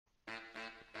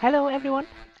Hello everyone,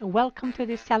 welcome to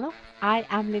this channel. I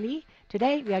am Lilly.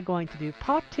 Today we are going to do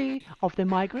part 2 of the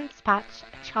Migrants Patch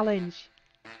Challenge.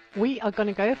 We are going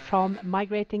to go from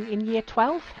migrating in year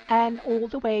 12 and all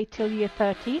the way till year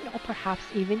 13 or perhaps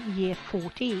even year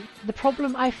 14. The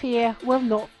problem I fear will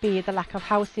not be the lack of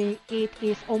housing, it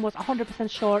is almost 100%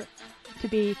 sure to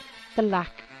be the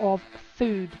lack of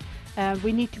food.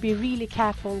 We need to be really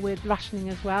careful with rationing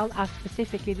as well, as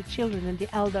specifically the children and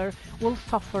the elder will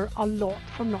suffer a lot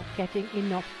from not getting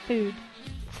enough food.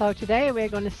 So today we're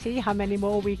going to see how many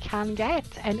more we can get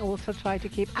and also try to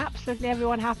keep absolutely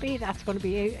everyone happy. That's going to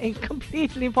be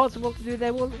completely impossible to do.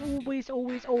 There will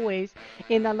always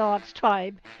in a large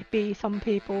tribe be some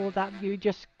people that you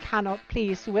just cannot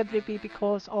please, whether it be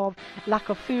because of lack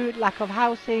of food, lack of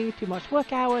housing, too much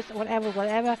work hours,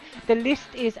 whatever. The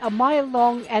list is a mile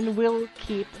long and will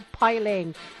keep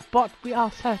piling, but we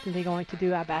are certainly going to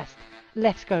do our best.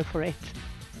 Let's go for it.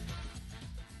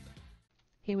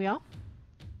 Here we are.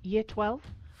 Year 12,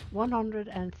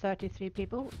 133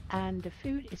 people, and the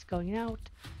food is going out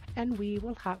and we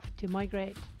will have to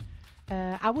migrate.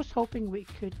 I was hoping we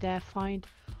could find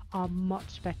a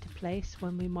much better place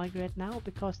when we migrate now,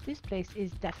 because this place is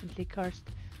definitely cursed.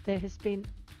 There has been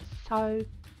so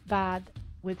bad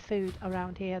with food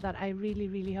around here that I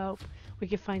really hope we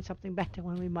can find something better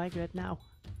when we migrate now.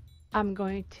 I'm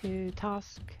going to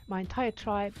task my entire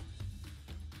tribe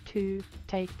to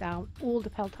take down all the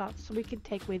pelt huts, so we can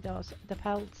take with us the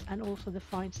pelts and also the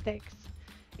fine sticks.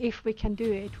 If we can do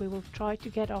it, we will try to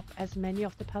get up as many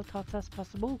of the pelt huts as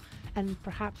possible, and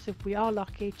perhaps if we are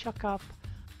lucky, chuck up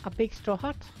a big straw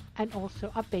hut and also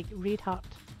a big reed hut.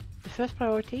 The first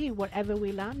priority, wherever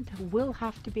we land, will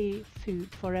have to be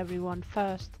food for everyone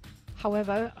first.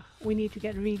 However, we need to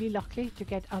get really lucky to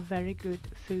get a very good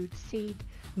food seed.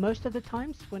 Most of the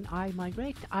times when I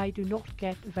migrate, I do not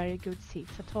get very good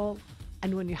seeds at all.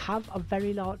 And when you have a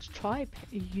very large tribe,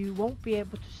 you won't be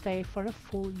able to stay for a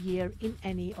full year in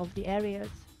any of the areas.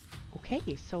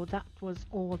 Okay, so that was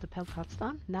all the pelt huts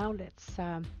done. Now let's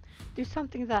do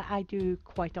something that I do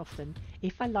quite often.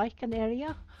 If I like an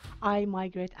area, I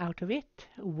migrate out of it,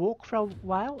 walk for a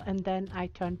while, and then I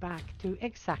turn back to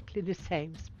exactly the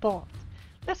same spot.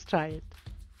 Let's try it.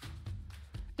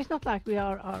 It's not like we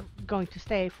are going to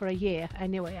stay for a year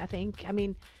anyway, I think. I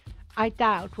mean, I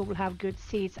doubt we will have good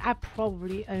seeds. I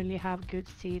probably only have good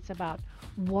seeds about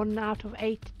 1 out of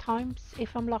 8 times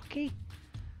if I'm lucky.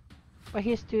 But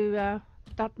here's to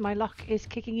that my luck is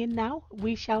kicking in now.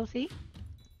 We shall see.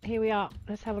 Here we are.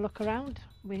 Let's have a look around.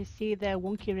 We see the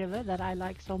wonky river that I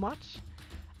like so much.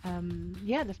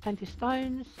 Yeah, there's plenty of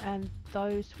stones, and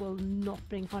those will not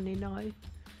bring honey now.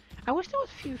 I wish there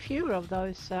was fewer of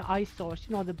those eyesores,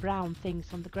 you know, the brown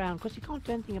things on the ground, because you can't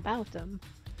do anything about them.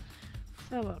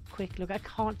 Let's have a quick look. I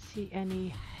can't see any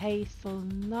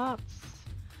hazelnuts.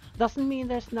 Doesn't mean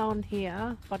there's none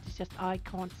here, but it's just I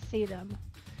can't see them.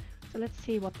 So let's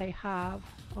see what they have.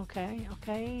 Okay.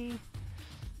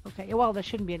 Well, there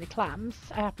shouldn't be any clams.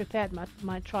 I have prepared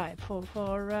my tribe for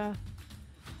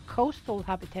coastal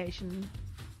habitation.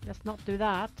 Let's not do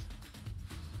that.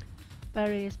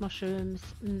 Berries, mushrooms,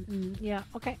 yeah,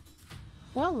 okay.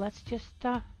 Well, let's just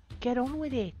get on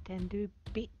with it and do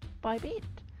bit by bit.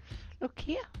 Look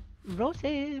here,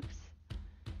 roses.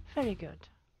 Very good.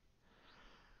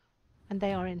 And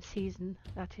they are in season.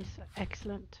 That is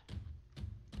excellent.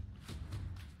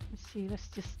 Let's see. Let's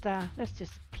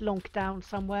just plonk down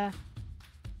somewhere.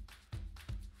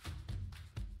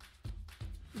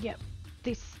 Yep,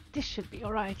 this should be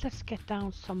all right. Let's get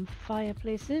down some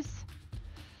fireplaces.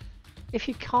 If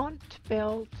you can't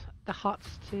build the huts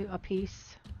to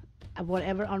appease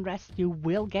whatever unrest you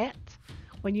will get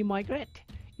when you migrate,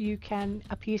 you can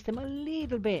appease them a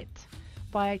little bit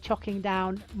by chucking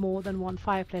down more than one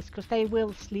fireplace, because they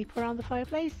will sleep around the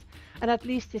fireplace, and at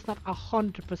least it's not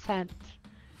 100%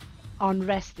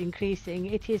 unrest increasing.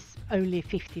 It is only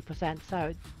 50%,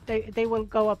 so they will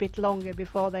go a bit longer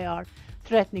before they are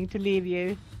threatening to leave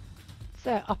you.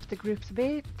 So up the groups a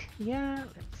bit. Yeah,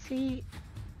 let's see.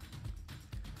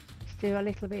 Do a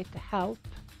little bit to help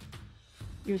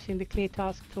using the clear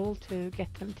task tool to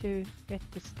get them to get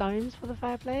the stones for the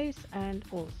fireplace, and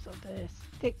also the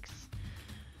sticks.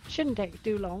 Shouldn't take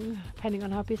too long depending on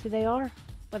how busy they are,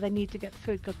 but they need to get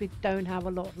food because we don't have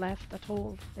a lot left at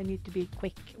all. They need to be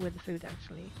quick with the food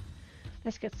actually.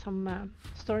 Let's get some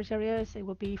storage areas. It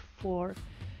will be for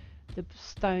the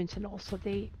stones and also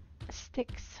the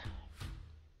sticks.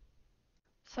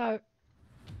 So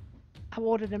I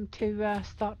ordered them to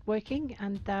start working,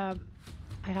 and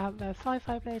I have 5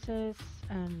 fireplaces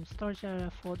and storage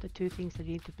area for the 2 things that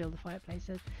you need to build the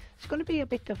fireplaces. It's going to be a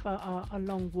bit of a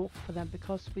long walk for them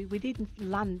because we didn't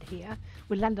land here.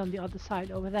 We land on the other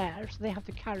side over there, so they have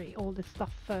to carry all the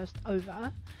stuff first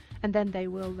over, and then they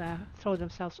will throw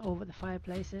themselves over the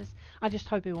fireplaces. I just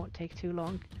hope it won't take too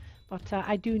long, but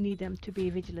I do need them to be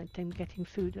vigilant in getting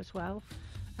food as well.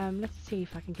 Let's see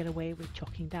if I can get away with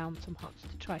chopping down some huts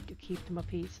to try to keep them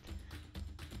appeased.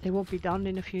 They won't be done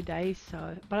in a few days,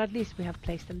 but at least we have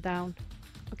placed them down.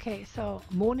 Okay, so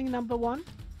morning number 1.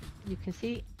 You can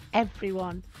see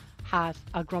everyone has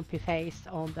a grumpy face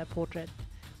on their portrait.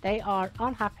 They are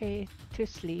unhappy to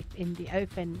sleep in the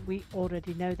open. We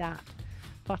already know that.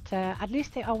 But at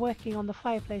least they are working on the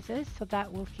fireplaces, so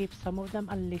that will keep some of them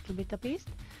a little bit appeased.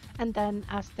 And then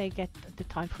as they get the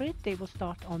time for it, they will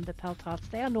start on the pelt huts.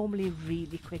 They are normally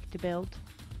really quick to build.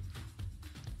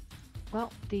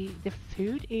 Well, the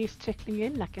food is trickling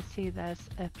in. I can see there's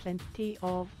plenty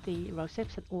of the rose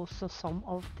hips and also some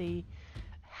of the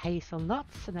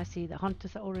hazelnuts. And I see the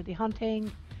hunters are already hunting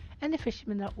and the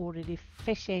fishermen are already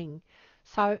fishing.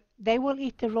 So they will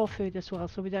eat the raw food as well,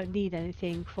 so we don't need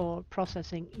anything for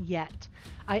processing yet.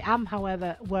 I am,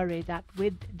 however, worried that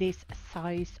with this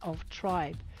size of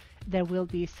tribe, there will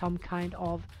be some kind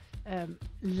of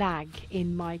lag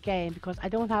in my game because I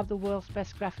don't have the world's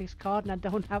best graphics card and I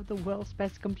don't have the world's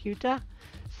best computer.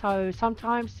 So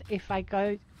sometimes if I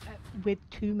go with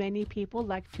too many people,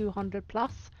 like 200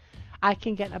 plus, I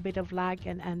can get a bit of lag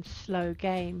and slow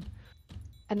game.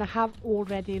 And I have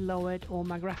already lowered all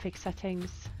my graphics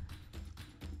settings.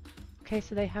 Okay,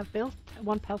 so they have built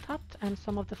one pelt hut and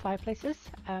some of the fireplaces.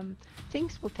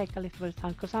 Things will take a little bit of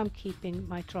time because I'm keeping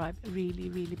my tribe really,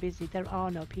 really busy. There are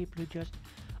no people who just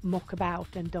muck about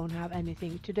and don't have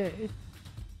anything to do.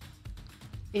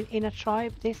 In a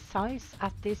tribe this size,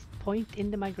 at this point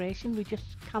in the migration, we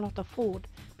just cannot afford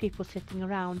people sitting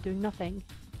around doing nothing.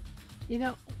 You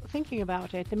know, thinking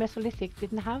about it, the Mesolithic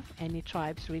didn't have any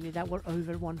tribes really that were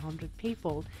over 100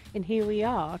 people, and here we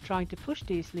are trying to push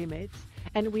these limits,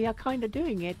 and we are kind of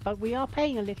doing it, but we are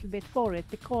paying a little bit for it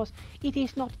because it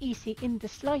is not easy in the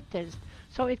slightest.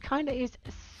 So it kind of is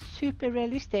super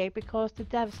realistic because the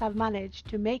devs have managed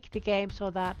to make the game so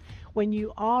that when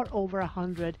you are over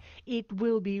 100, it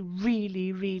will be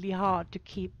really, really hard to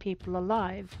keep people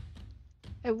alive.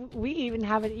 We even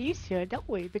have it easier, don't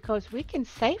we? Because we can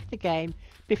save the game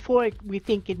before we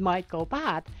think it might go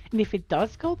bad. And if it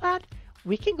does go bad,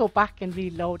 we can go back and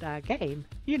reload our game.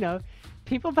 You know,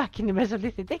 people back in the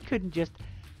Mesolithic, they couldn't just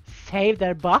save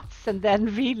their butts and then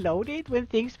reload it when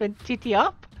things went titty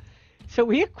up. So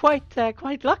we're quite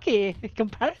lucky in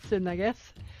comparison, I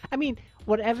guess. I mean,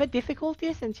 whatever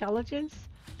difficulties and challenges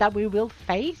that we will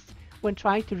face when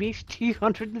trying to reach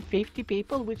 250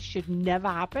 people, which should never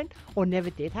happen or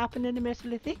never did happen in the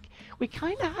Mesolithic, we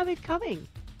kind of have it coming.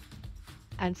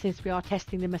 And since we are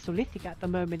testing the Mesolithic at the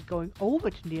moment going over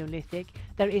to Neolithic,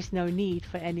 there is no need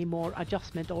for any more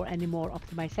adjustment or any more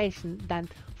optimization than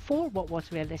for what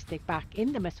was realistic back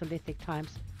in the Mesolithic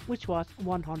times, which was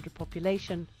 100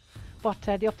 population. But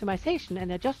the optimization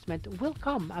and adjustment will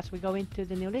come as we go into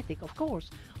the Neolithic, of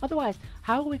course. Otherwise,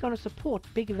 how are we going to support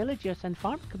big villages and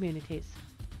farm communities?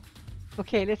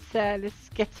 Okay, let's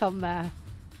get some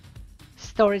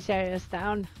storage areas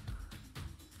down.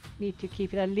 Need to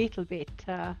keep it a little bit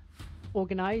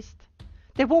organized.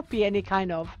 There won't be any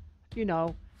kind of, you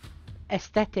know,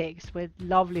 aesthetics with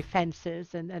lovely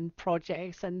fences and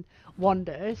projects and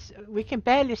wonders. We can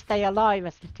barely stay alive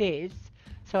as it is.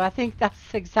 So I think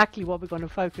that's exactly what we're going to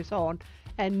focus on,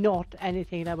 and not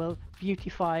anything that will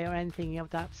beautify or anything of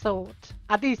that sort.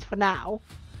 At least for now.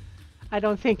 I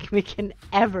don't think we can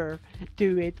ever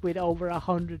do it with over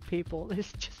 100 people.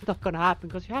 It's just not going to happen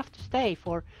because you have to stay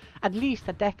for at least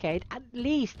a decade,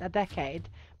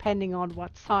 depending on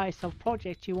what size of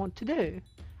project you want to do.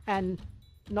 And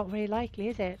not very likely,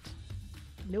 is it?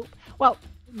 Nope. Well,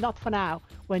 not for now.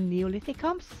 When Neolithic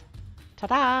comes,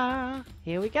 ta-da!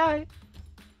 Here we go.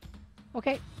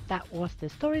 Okay, that was the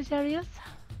storage areas.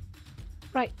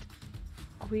 Right,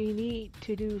 we need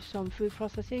to do some food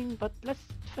processing, but let's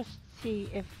first see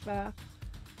if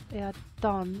they are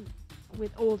done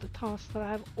with all the tasks that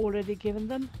I've already given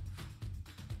them.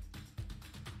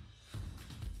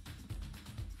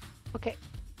 Okay,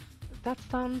 that's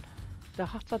done. The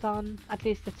huts are done, at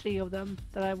least the 3 of them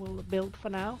that I will build for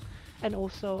now, and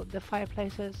also the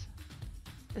fireplaces.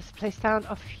 Let's place down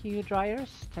a few dryers,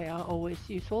 they are always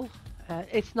useful.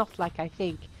 It's not like I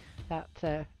think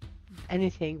that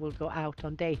anything will go out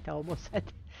on date. I almost said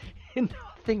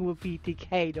nothing will be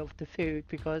decayed of the food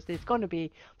because it's going to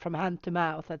be from hand to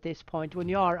mouth at this point when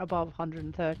you are above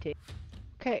 130.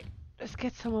 Okay, Let's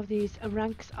get some of these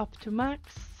ranks up to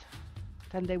max.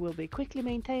 Then they will be quickly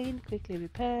maintained, quickly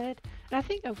repaired. And I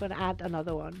think I'm going to add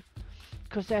another one.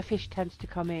 Because their fish tends to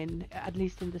come in, at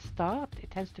least in the start, it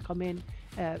tends to come in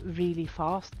really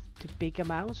fast to big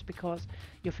amounts, because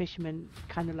your fisherman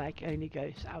kind of like only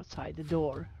goes outside the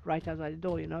door, right outside the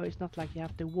door, you know. It's not like you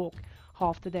have to walk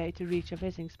half the day to reach a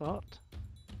fishing spot.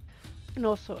 And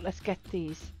also, let's get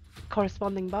these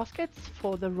corresponding baskets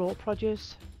for the raw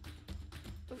produce.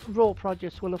 Raw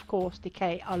produce will of course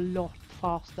decay a lot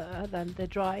faster than the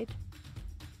dried.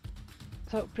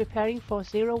 So preparing for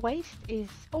zero waste is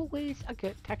always a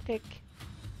good tactic.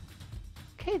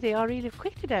 Okay, they are really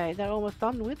quick today. They're almost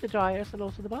done with the dryers and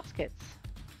also the baskets.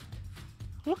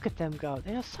 Look at them go.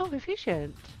 They are so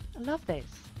efficient. I love this.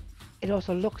 It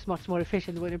also looks much more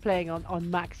efficient when you're playing on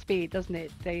max speed, doesn't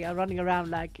it? They are running around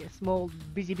like small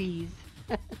busy bees.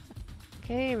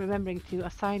 Okay, remembering to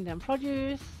assign them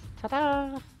produce.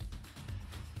 Ta-da!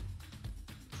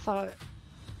 So,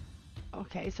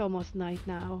 okay, it's almost night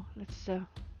now. Let's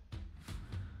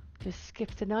just skip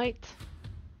the night.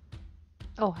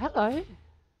 Oh, hello!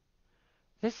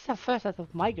 This is our first set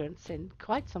of migrants in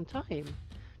quite some time.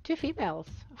 2 females.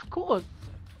 Of course.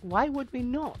 Why would we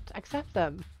not accept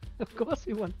them? Of course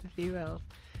we want the females.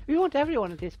 We want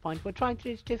everyone at this point. We're trying to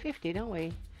reach 250, don't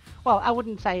we? Well, I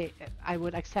wouldn't say I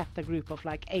would accept a group of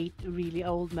like 8 really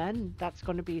old men. That's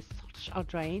going to be such a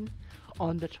drain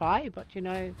on the tribe. But you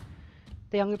know,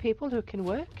 the younger people who can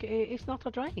work, it's not a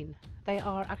drain. They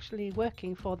are actually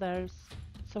working for their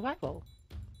survival.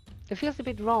 It feels a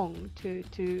bit wrong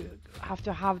to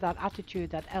have that attitude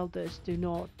that elders do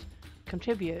not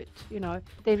contribute. You know,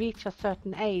 they reach a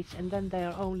certain age and then they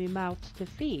are only mouths to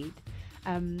feed,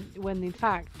 when in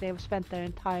fact they have spent their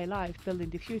entire life building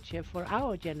the future for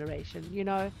our generation, you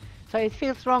know. So it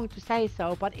feels wrong to say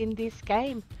so, but in this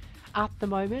game at the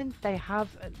moment they have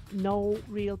no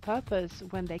real purpose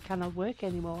when they cannot work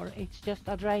anymore. It's just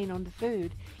a drain on the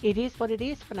food. It is what it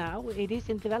is for now. It is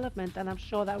in development and I'm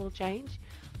sure that will change,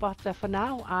 but for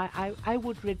now I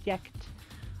would reject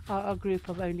a group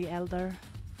of only elder.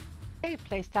 Okay,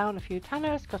 place down a few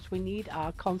tanners because we need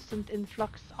a constant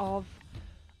influx of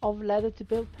leather to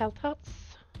build pelt huts,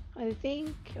 I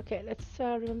think. Okay, let's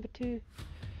remember to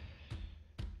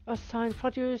assign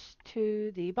produce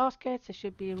to the baskets. It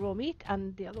should be raw meat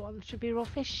and the other one should be raw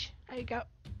fish. There you go.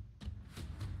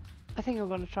 I think I'm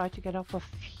going to try to get up a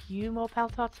few more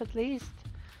pelt huts at least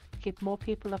to keep more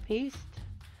people appeased.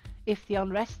 If the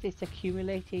unrest is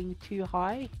accumulating too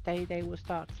high, they will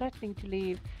start threatening to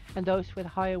leave, and those with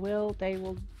higher will, they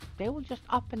will just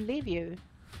up and leave you.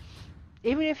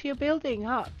 Even if you're building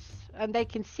huts and they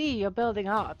can see you're building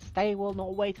huts, they will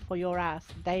not wait for your ass.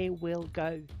 They will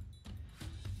go.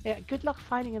 Yeah, good luck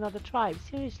finding another tribe.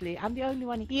 Seriously, I'm the only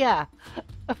one here.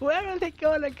 Where are they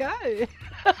gonna go?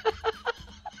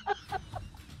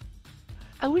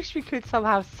 I wish we could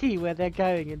somehow see where they're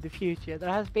going in the future. There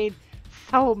has been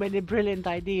so many brilliant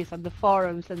ideas on the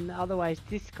forums and otherwise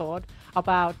Discord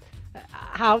about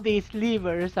how these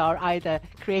leavers are either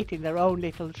creating their own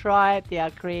little tribe, they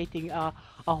are creating a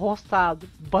hostile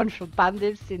bunch of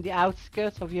bandits in the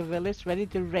outskirts of your village ready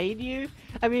to raid you.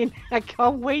 I mean, I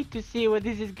can't wait to see where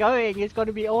this is going. It's going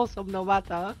to be awesome no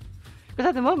matter. Because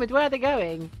at the moment, where are they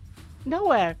going?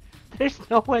 Nowhere. There's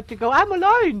nowhere to go. I'm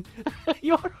alone.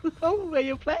 You're alone where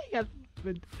you're playing at the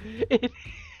moment.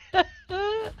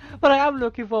 But I am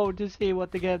looking forward to see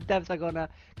what the game devs are gonna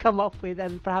come up with,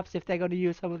 and perhaps if they're gonna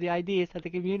use some of the ideas that the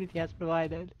community has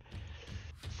provided.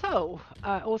 So,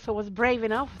 I also was brave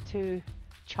enough to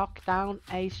chuck down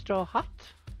a straw hut,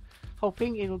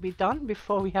 hoping it will be done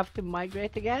before we have to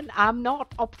migrate again. I'm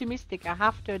not optimistic, I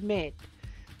have to admit.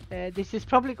 This is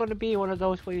probably going to be one of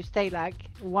those where you stay like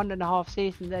 1.5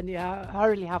 seasons, then you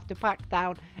hurriedly have to pack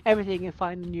down everything and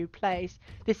find a new place.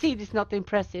 The seed is not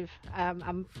impressive,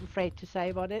 I'm afraid to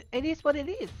say, but it is what it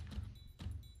is.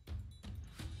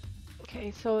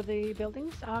 Okay, so the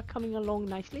buildings are coming along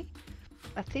nicely.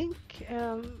 I think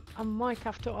I might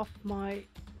have to up my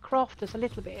crafters a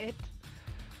little bit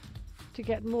to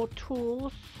get more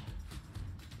tools.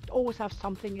 Always have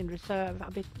something in reserve,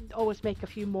 always make a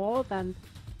few more than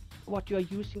what you are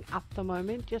using at the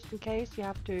moment, just in case you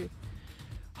have to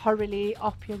hurriedly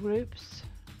up your groups.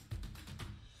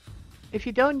 If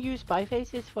you don't use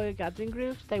bifaces for your gathering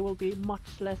groups, they will be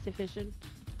much less efficient.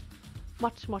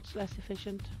 Much less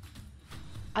efficient.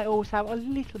 I always have a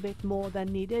little bit more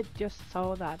than needed, just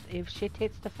so that if shit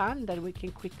hits the fan, then we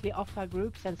can quickly up our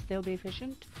groups and still be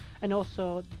efficient. and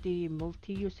also the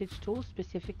multi-usage tool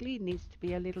specifically needs to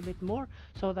be a little bit more,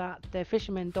 so that the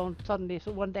fishermen don't suddenly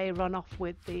one day run off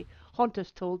with the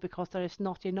hunter's tool because there is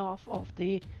not enough of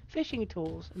the fishing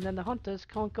tools, and then the hunters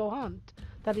can't go hunt.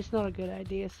 That is not a good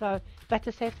idea, so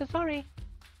better safe than sorry.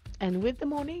 And with the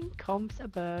morning comes a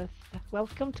birth.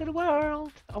 Welcome to the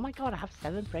world. Oh my god, I have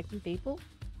 7 pregnant people.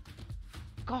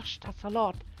 Gosh, that's a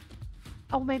lot.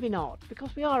 Oh, maybe not,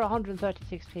 because we are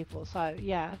 136 people, so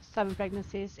yeah, 7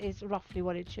 pregnancies is roughly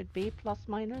what it should be, plus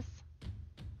minus.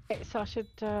 Okay, so I should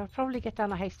probably get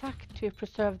down a haystack to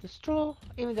preserve the straw,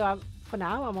 even though for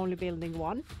now I'm only building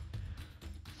 1.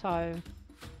 So,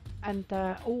 and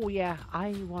oh yeah,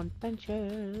 I want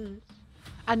benches.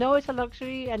 I know it's a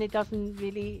luxury and it doesn't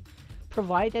really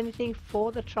provide anything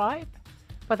for the tribe,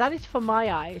 but that is for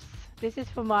my eyes. This is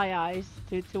for my eyes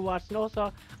to watch, and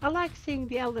also I like seeing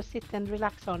the elders sit and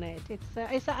relax on it.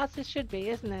 It's as it should be,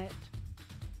 isn't it?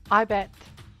 I bet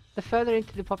the further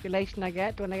into the population I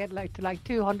get, when I get like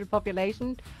 200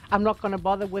 population, I'm not going to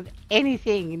bother with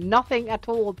anything, nothing at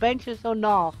all, benches or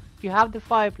no. If you have the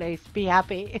fireplace, be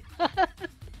happy.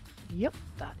 Yep,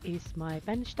 that is my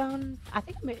bench done. I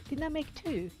think didn't I make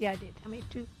 2? Yeah, I did. I made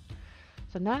 2.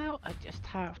 So now I just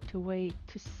have to wait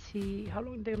to see how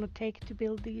long they're going to take to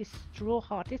build the straw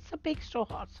hut. It's a big straw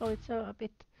hut, so it's a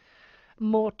bit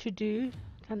more to do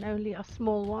than only a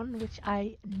small one, which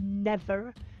I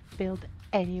never build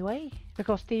anyway.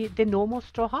 Because the normal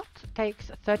straw hut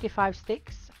takes 35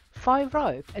 sticks, 5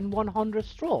 rope and 100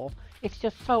 straw. It's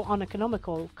just so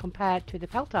uneconomical compared to the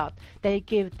pelt hut. They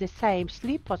give the same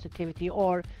sleep positivity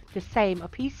or the same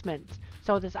appeasement.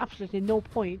 So there's absolutely no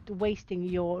point wasting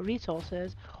your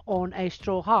resources on a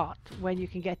straw hut when you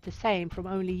can get the same from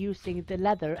only using the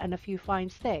leather and a few fine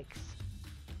sticks.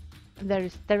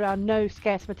 There are no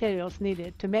scarce materials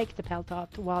needed to make the pelt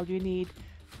hut, while you need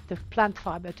the plant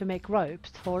fiber to make ropes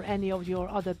for any of your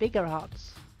other bigger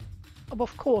huts.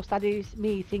 Of course, that is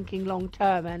me thinking long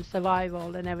term and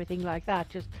survival and everything like that,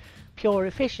 just pure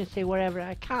efficiency wherever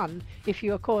I can. If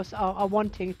you of course are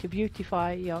wanting to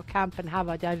beautify your camp and have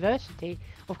a diversity,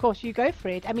 of course you go for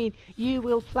it. I mean, you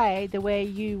will play the way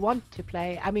you want to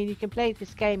play. I mean, you can play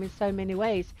this game in so many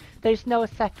ways. There's no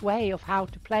set way of how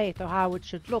to play it or how it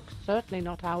should look, certainly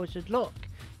not how it should look.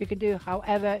 You can do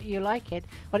however you like it,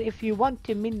 but if you want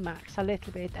to min-max a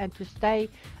little bit and to stay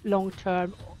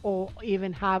long-term or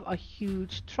even have a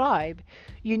huge tribe,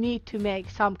 you need to make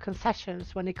some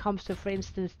concessions when it comes to, for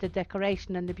instance, the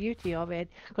decoration and the beauty of it,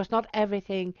 because not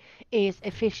everything is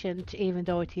efficient even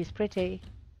though it is pretty.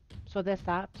 So there's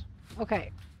that.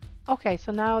 Okay,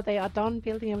 so now they are done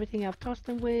building everything I've tasked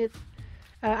them with.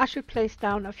 I should place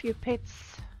down a few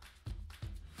pits.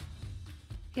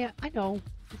 Yeah, I know.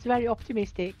 It's very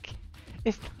optimistic.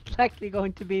 It's not likely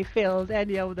going to be filled,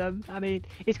 any of them. I mean,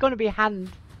 it's going to be hand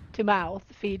to mouth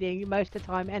feeding most of the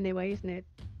time anyway, isn't it?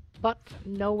 But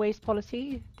no waste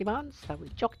policy demands that we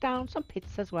chuck down some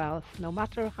pits as well, no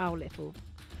matter how little.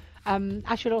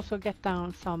 I should also get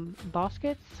down some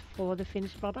baskets for the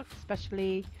finished product,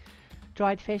 especially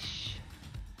dried fish,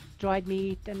 dried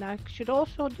meat, and I should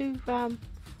also do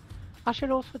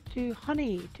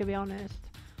honey, to be honest.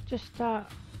 Just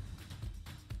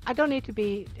I don't need to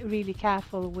be really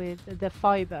careful with the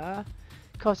fiber,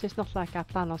 because it's not like I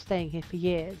plan on staying here for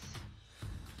years.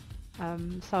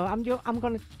 So I'm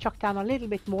going to chuck down a little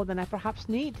bit more than I perhaps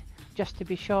need, just to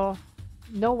be sure.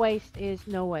 No waste is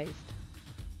no waste.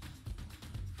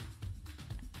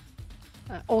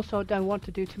 Also don't want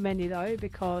to do too many though,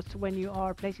 because when you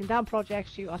are placing down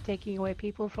projects, you are taking away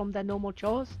people from their normal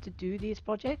chores to do these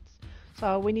projects.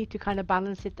 So we need to kind of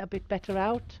balance it a bit better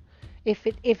out. If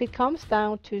it comes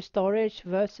down to storage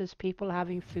versus people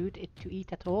having food to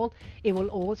eat at all, it will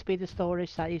always be the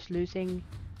storage that is losing.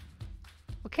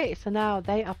 Okay, so now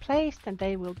they are placed and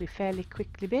they will be fairly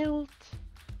quickly built.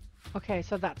 Okay,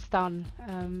 so that's done.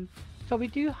 So we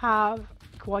do have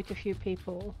quite a few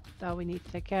people that we need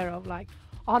to take care of, like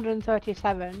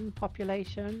 137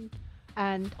 population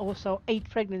and also 8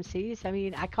 pregnancies. I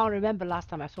mean, I can't remember last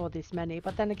time I saw this many,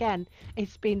 but then again,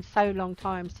 it's been so long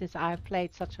time since I've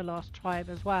played such a large tribe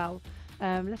as well.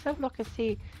 Let's have a look and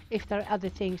see if there are other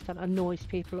things that annoys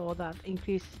people or that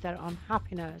increases their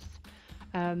unhappiness.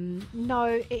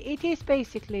 No, it is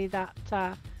basically that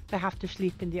they have to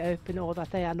sleep in the open, or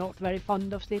that they are not very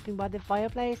fond of sleeping by the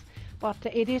fireplace, but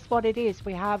it is what it is.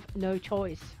 We have no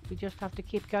choice. We just have to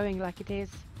keep going like it is.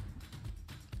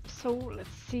 So let's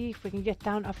see if we can get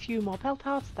down a few more pelt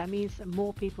huts. That means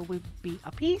more people will be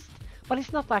appeased, but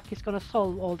it's not like it's going to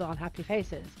solve all the unhappy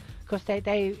faces, because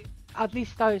they at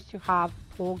least those who have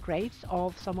poor grades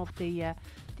of some of the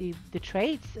the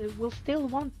trades will still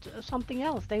want something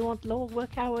else. They want lower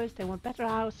work hours, they want better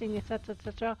housing, etc.,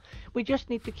 etc. We just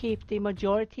need to keep the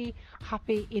majority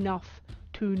happy enough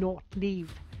to not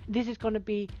leave. This is going to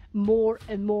be more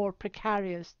and more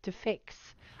precarious to fix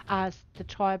as the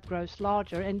tribe grows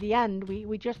larger. In the end,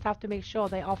 we just have to make sure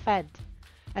they are fed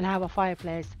and have a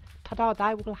fireplace. Ta-da,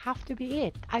 that will have to be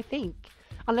it, I think.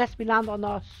 Unless we land on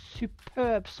a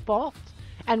superb spot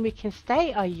and we can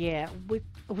stay a year,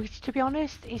 which to be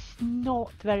honest is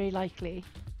not very likely.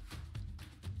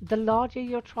 The larger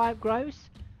your tribe grows,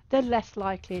 the less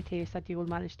likely it is that you will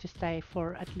manage to stay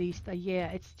for at least a year.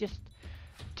 It's just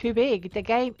too big. The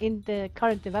game in the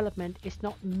current development is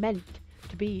not meant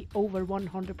to be over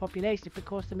 100 population,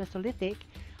 because the Mesolithic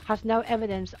has no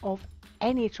evidence of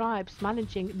any tribes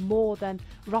managing more than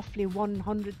roughly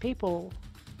 100 people.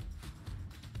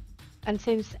 And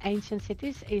since Ancient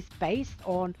Cities is based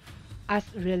on as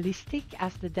realistic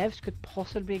as the devs could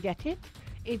possibly get it,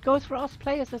 it goes for us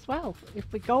players as well. If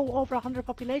we go over 100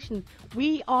 population,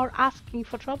 we are asking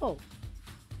for trouble.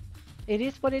 It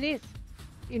is what it is.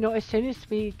 You know, as soon as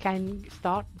we can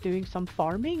start doing some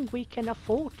farming, we can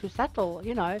afford to settle,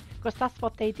 you know, because that's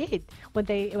what they did. When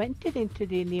they entered into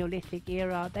the Neolithic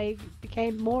era, they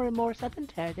became more and more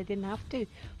sedentary. They didn't have to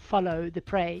follow the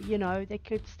prey, you know, they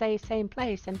could stay same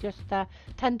place and just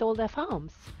tend all their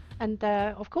farms. And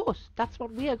of course, that's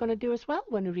what we are going to do as well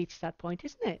when we reach that point,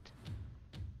 isn't it?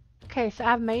 Okay, so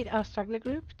I've made a struggler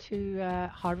group to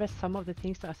harvest some of the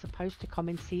things that are supposed to come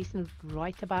in season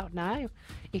right about now.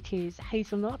 It is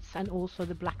hazelnuts and also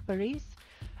the blackberries.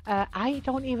 I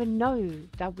don't even know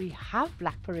that we have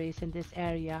blackberries in this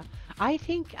area. I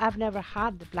think I've never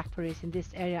had the blackberries in this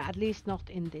area, at least not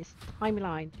in this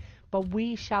timeline, but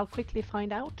we shall quickly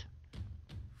find out.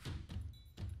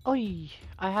 Oi,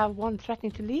 I have one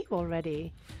threatening to leave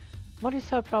already. What is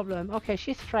her problem? Okay,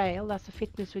 she's frail, that's a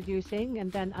fitness reducing,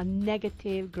 and then a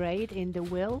negative grade in the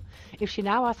will. If she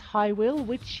now has high will,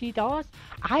 which she does,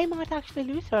 I might actually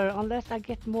lose her unless I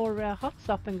get more huts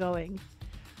up and going.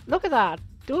 Look at that!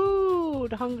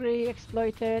 Dude, hungry,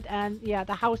 exploited, and yeah,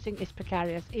 the housing is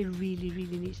precarious. It really,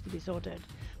 really needs to be sorted.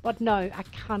 But no, I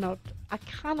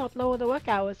cannot lower the work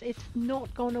hours. It's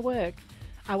not going to work.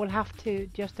 I will have to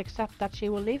just accept that she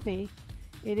will leave me.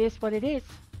 It is what it is.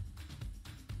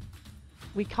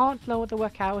 We can't lower the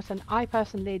work hours, and I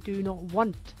personally do not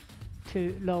want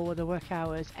to lower the work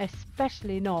hours,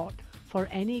 especially not for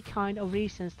any kind of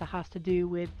reasons that has to do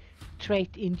with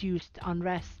trait-induced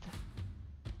unrest.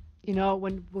 You know,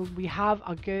 when we have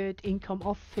a good income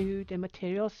of food and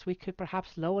materials, we could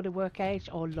perhaps lower the work age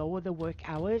or lower the work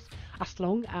hours. As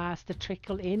long as the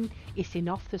trickle in is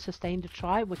enough to sustain the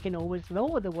tribe, we can always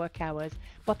lower the work hours.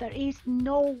 But there is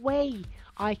no way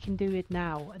I can do it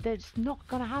now. That's not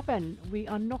going to happen. We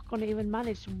are not going to even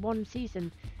manage one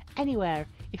season anywhere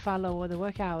if I lower the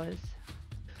work hours.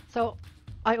 So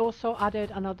I also added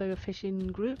another fishing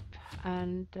group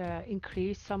and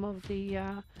increased some of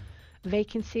the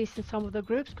vacancies in some of the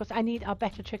groups, because I need a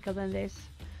better trickle than this.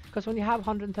 Because when you have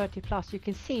 130 plus, you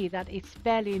can see that it's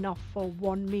barely enough for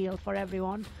one meal for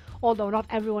everyone. Although not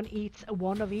everyone eats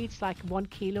one of each, like 1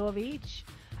 kilo of each.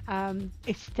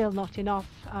 It's still not enough.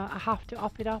 I have to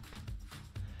up it up.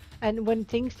 And when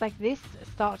things like this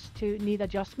starts to need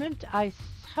adjustment, I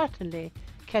certainly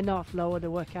cannot lower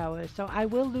the work hours. So I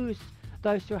will lose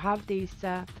those who have these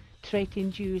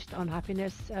trait-induced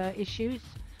unhappiness issues.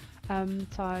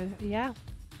 So yeah,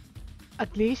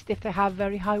 at least if they have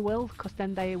very high will, because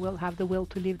then they will have the will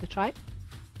to leave the tribe.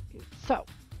 So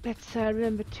let's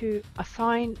remember to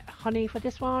assign honey for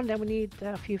this one. Then we need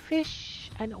a few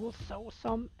fish and also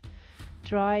some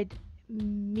dried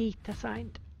meat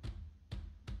assigned.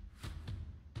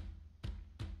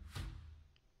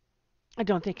 I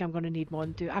don't think I'm going to need more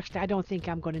than 2. Actually, I don't think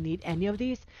I'm going to need any of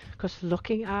these, because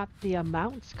looking at the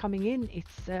amounts coming in,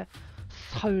 it's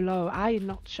so low.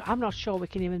 I'm not sure we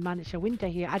can even manage a winter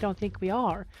here. I don't think we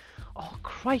are. Oh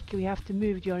crikey, we have to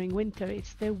move during winter.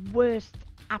 It's the worst,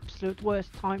 absolute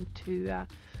worst time to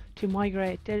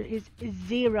migrate. There is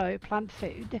 0 plant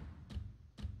food.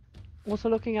 Also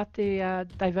looking at the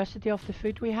diversity of the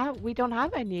food we have, we don't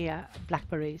have any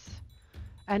blackberries.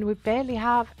 And we barely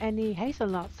have any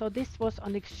hazelnuts, so this was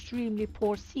an extremely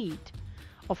poor seed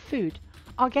of food.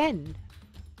 Again,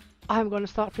 I'm going to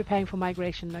start preparing for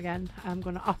migration again. I'm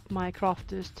going to up my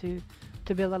crafters to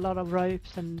build a lot of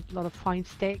ropes and a lot of fine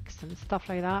sticks and stuff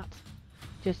like that.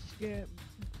 Just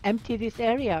empty this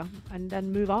area and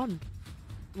then move on.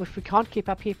 If we can't keep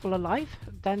our people alive,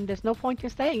 then there's no point in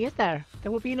staying, is there?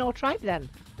 There will be no tribe then.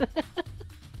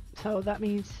 So that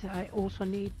means I also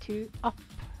need to up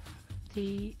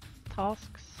the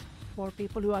tasks for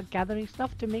people who are gathering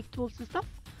stuff to make tools and stuff.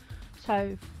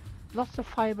 So lots of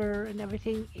fiber and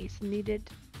everything is needed.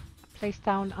 Place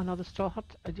down another straw hut,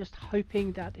 just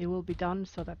hoping that it will be done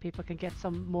so that people can get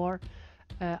some more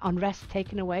unrest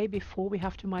taken away before we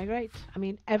have to migrate. I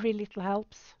mean, every little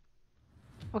helps.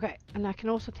 Okay, and I can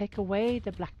also take away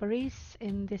the blackberries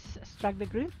in this straggler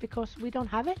group because we don't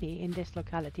have any in this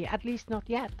locality, at least not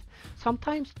yet.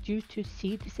 Sometimes due to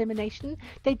seed dissemination,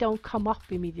 they don't come up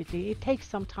immediately. It takes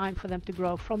some time for them to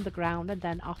grow from the ground and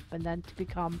then up and then to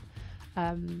become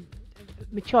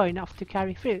mature enough to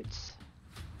carry fruits.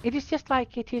 It is just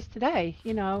like it is today,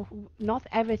 you know, not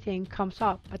everything comes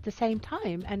up at the same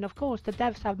time. And of course, the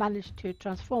devs have managed to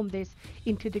transform this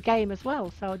into the game as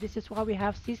well. So this is why we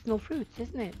have seasonal fruits,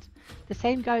 isn't it? The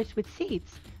same goes with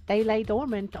seeds. They lay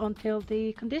dormant until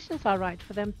the conditions are right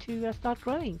for them to start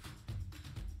growing.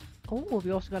 Oh,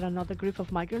 we also got another group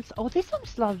of migrants. Oh, this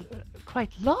one's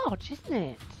quite large, isn't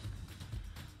it?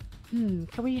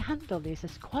 Can we handle this?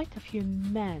 There's quite a few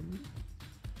men.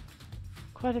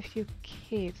 Quite a few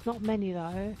kids, not many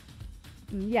though.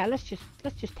 Yeah, let's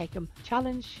just take them.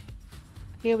 Challenge,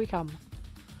 here we come.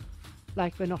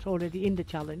 Like we're not already in the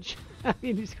challenge. I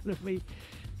mean, it's gonna be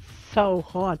so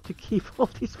hard to keep all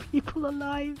these people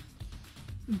alive.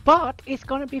 But it's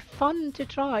gonna be fun to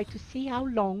try to see how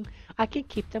long I can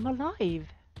keep them alive.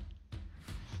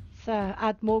 So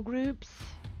add more groups,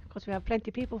 because we have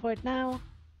plenty of people for it now.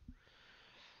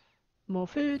 More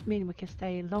food, meaning we can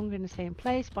stay longer in the same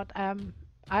place, but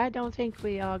I don't think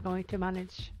we are going to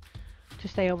manage to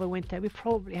stay over winter. We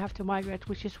probably have to migrate,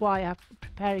 which is why I'm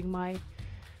preparing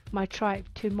my tribe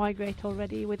to migrate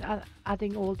already with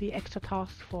adding all the extra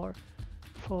tasks for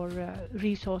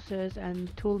resources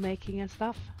and tool making and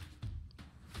stuff.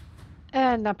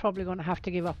 And I'm probably going to have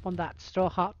to give up on that straw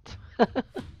hut.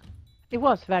 It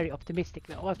was very optimistic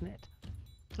though, wasn't it?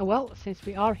 Well, since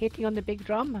we are hitting on the big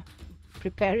drum,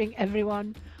 preparing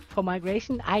everyone for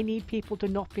migration, I need people to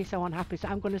not be so unhappy. So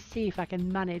I'm going to see if I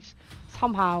can manage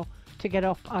somehow to get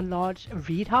up a large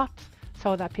reed hut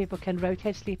so that people can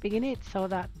rotate sleeping in it, so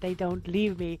that they don't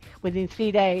leave me within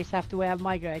 3 days after we have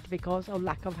migrated because of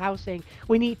lack of housing.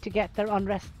 We need to get their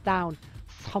unrest down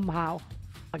somehow.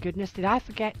 My goodness, did I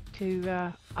forget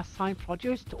to assign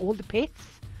produce to all the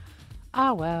pits?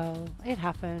 Ah well, it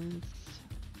happens.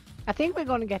 I think we're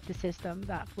going to get the system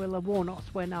that will warn us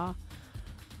when our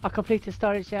completed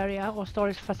storage area or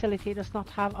storage facility does not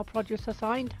have a produce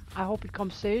assigned. I hope it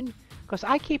comes soon, because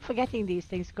I keep forgetting these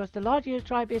things, because the larger your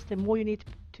tribe is, the more you need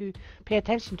to pay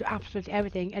attention to absolutely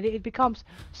everything, and it becomes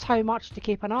so much to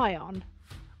keep an eye on,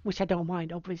 which I don't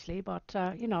mind obviously, but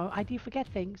you know, I do forget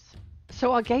things.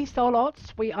 So against all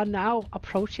odds, we are now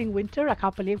approaching winter. I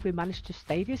can't believe we managed to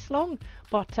stay this long,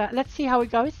 but let's see how it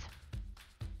goes.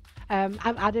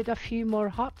 I've added a few more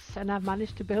huts, and I've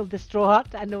managed to build the straw hut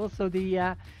and also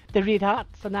the reed hut.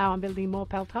 So now I'm building more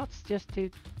pelt huts just to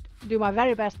do my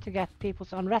very best to get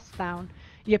people's unrest down.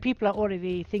 Yeah, people are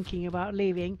already thinking about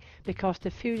leaving because the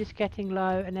food is getting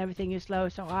low and everything is low.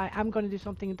 So I'm going to do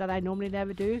something that I normally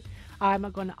never do. I'm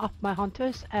going to up my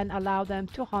hunters and allow them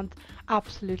to hunt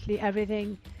absolutely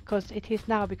everything, because it is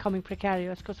now becoming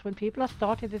precarious. Because when people are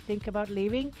starting to think about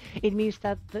leaving, it means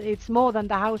that it's more than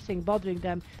the housing bothering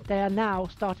them. They are now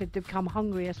starting to become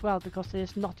hungry as well, because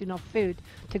there's not enough food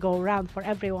to go around for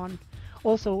everyone.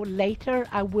 Also later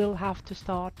I will have to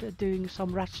start doing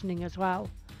some rationing as well,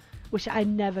 which I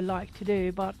never like to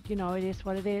do, but you know, it is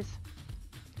what it is.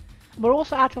 We're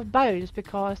also out of bones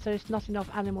because there's not enough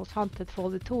animals hunted for all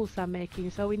the tools I'm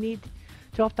making, so we need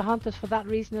to up the hunters for that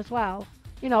reason as well.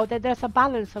 You know, there's a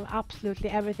balance of absolutely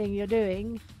everything you're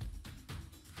doing.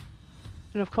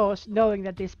 And of course, knowing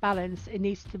that this balance, it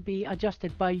needs to be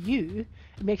adjusted by you,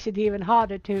 it makes it even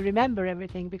harder to remember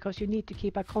everything, because you need to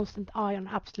keep a constant eye on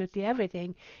absolutely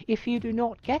everything. If you do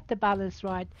not get the balance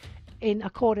right in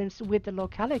accordance with the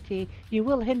locality, you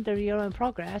will hinder your own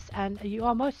progress, and you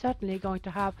are most certainly going to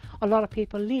have a lot of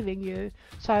people leaving you.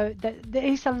 So there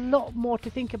is a lot more to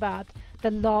think about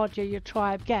the larger your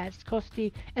tribe gets, because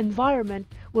the environment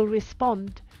will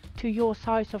respond to your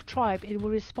size of tribe. It will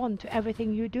respond to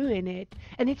everything you do in it,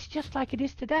 and it's just like it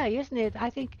is today, isn't it? I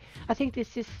think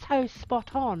this is so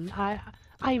spot on.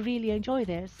 I really enjoy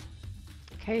this.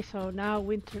 Okay, so now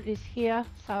winter is here,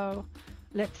 so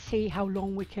let's see how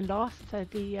long we can last.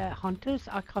 The hunters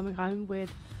are coming home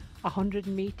with 100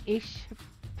 meat-ish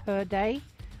per day,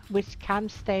 which can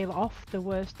stave off the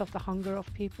worst of the hunger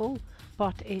of people,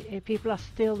 but people are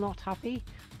still not happy.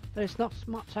 There's not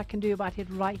much I can do about it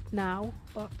right now,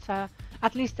 but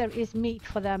at least there is meat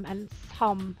for them and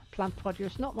some plant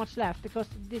produce. Not much left because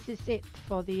this is it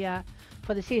for the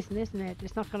season, isn't it?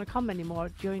 It's not going to come anymore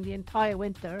during the entire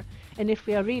winter. And if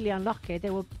we are really unlucky,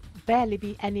 there will barely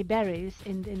be any berries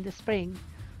in the spring.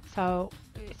 So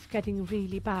it's getting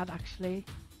really bad actually.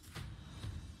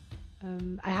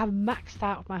 I have maxed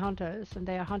out my hunters and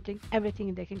they are hunting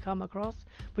everything they can come across.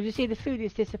 But you see the food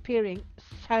is disappearing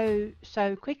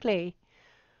so quickly.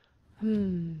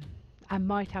 I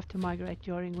might have to migrate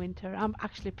during winter. I'm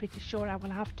actually pretty sure I will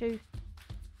have to.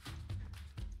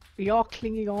 We are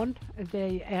clinging on.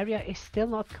 The area is still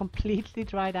not completely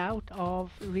dried out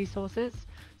of resources.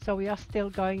 So we are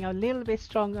still going a little bit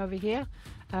strong over here.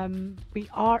 We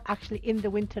are actually in the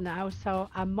winter now, so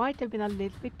I might have been a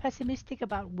little bit pessimistic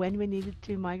about when we needed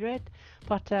to migrate,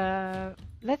 but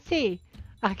let's see.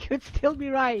 I could still be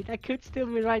right. I could still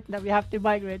be right that we have to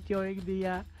migrate during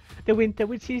the winter,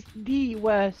 which is the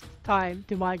worst time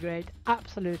to migrate.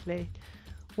 Absolutely.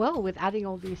 Well, with adding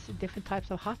all these different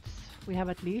types of huts, we have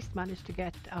at least managed to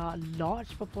get a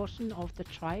large proportion of the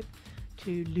tribe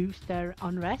to lose their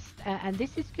unrest, and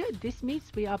this is good. This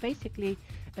means we are basically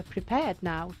prepared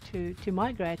now to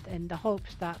migrate in the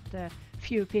hopes that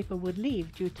few people would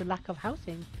leave due to lack of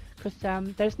housing, because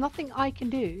there's nothing I can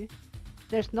do,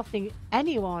 there's nothing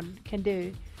anyone can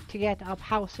do to get up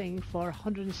housing for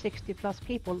 160 plus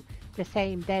people the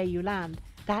same day you land.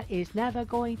 That is never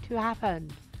going to happen.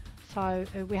 So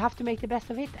we have to make the best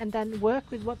of it and then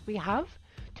work with what we have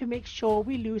to make sure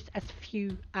we lose as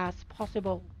few as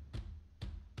possible.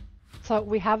 So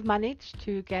we have managed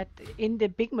to get, in the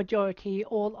big majority,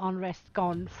 all unrest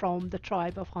gone from the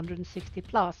tribe of 160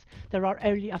 plus. There are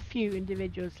only a few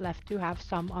individuals left to have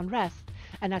some unrest.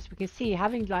 And as we can see,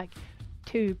 having like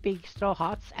 2 big straw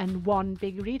huts and 1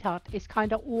 big reed hut is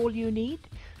kind of all you need,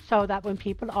 so that when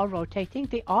people are rotating,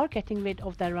 they are getting rid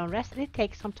of their unrest and it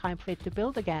takes some time for it to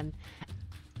build again.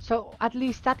 So at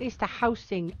least that is the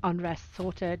housing unrest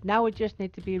sorted. Now we just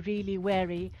need to be really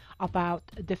wary about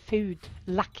the food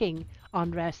lacking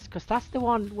unrest, because that's the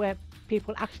one where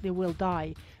people actually will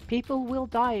die. People will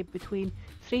die between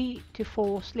 3 to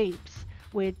 4 sleeps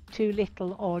with too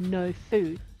little or no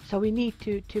food. So we need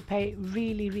to pay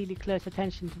really close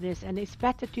attention to this, and it's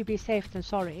better to be safe than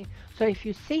sorry. So if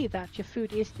you see that your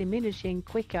food is diminishing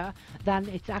quicker than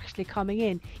it's actually coming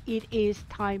in, it is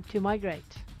time to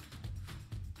migrate.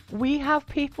 We have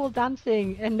people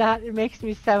dancing, and that makes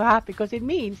me so happy, because it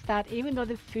means that even though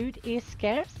the food is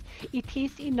scarce, it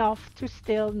is enough to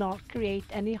still not create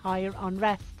any higher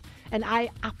unrest. And I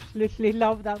absolutely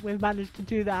love that we've managed to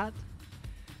do that.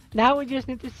 Now we just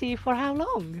need to see for how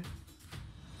long.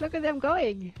 Look at them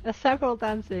going. There's several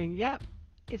dancing. Yep.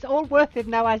 It's all worth it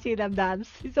now I see them dance.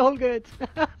 It's all good.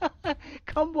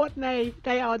 Come what may,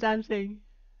 they are dancing.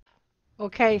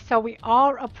 Okay, so we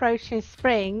are approaching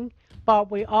spring,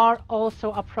 but we are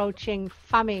also approaching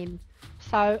famine.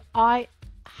 So I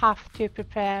have to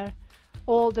prepare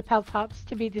all the pelt huts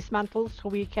to be dismantled so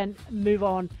we can move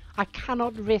on. I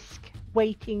cannot risk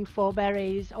waiting for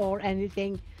berries or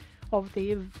anything of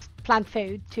the plant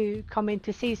food to come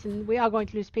into season. We are going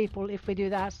to lose people if we do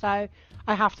that, so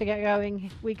I have to get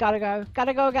going. We gotta go.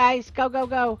 Gotta go, guys. Go, go,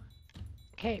 go.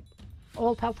 Okay,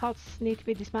 all pelt huts need to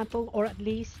be dismantled, or at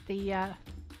least the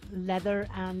leather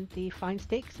and the fine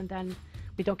sticks, and then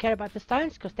we don't care about the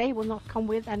stones because they will not come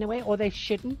with anyway, or they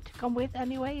shouldn't come with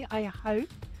anyway, I hope.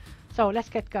 So let's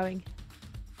get going.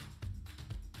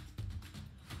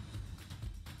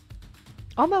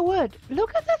 Oh my word,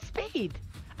 look at that speed!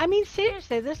 I mean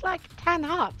seriously, there's like 10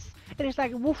 huts and it's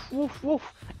like woof woof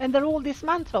woof and they're all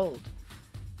dismantled.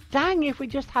 Dang, if we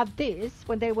just had this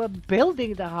when they were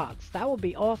building the huts, that would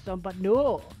be awesome, but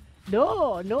no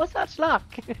such luck.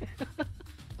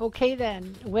 Okay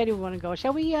then, where do we want to go?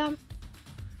 Shall we go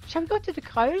to the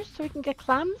coast so we can get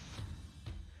clams?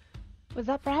 Would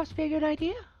that perhaps be a good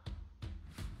idea?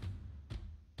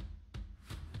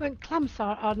 When clams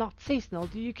are not seasonal,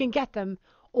 you can get them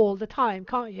all the time,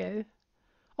 can't you?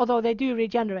 Although they do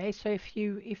regenerate, so if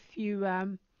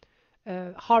you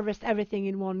harvest everything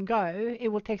in one go, it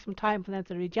will take some time for them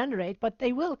to regenerate, but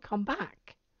they will come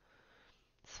back.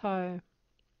 So,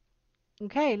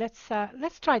 okay,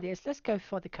 let's try this. Let's go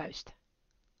for the coast.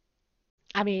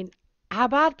 I mean, how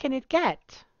bad can it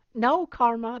get? No,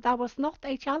 Karma, that was not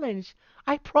a challenge.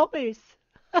 I promise.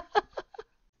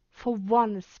 For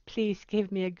once, please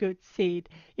give me a good seed.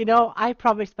 You know, I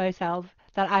promised myself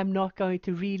that I'm not going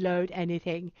to reload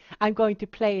anything. I'm going to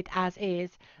play it as is.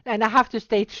 And I have to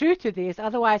stay true to this,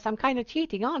 otherwise I'm kind of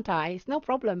cheating, aren't I? It's no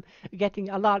problem getting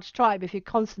a large tribe if you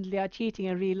constantly are cheating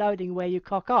and reloading where you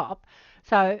cock up.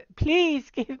 So please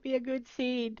give me a good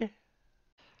seed.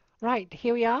 Right,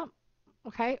 here we are.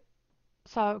 Okay,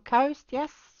 so coast,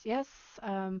 yes, yes.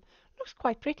 Looks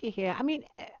quite pretty here. I mean,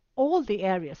 all the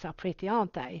areas are pretty,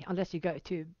 aren't they? Unless you go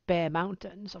to bare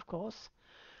mountains, of course.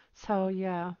 So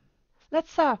yeah,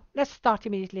 let's start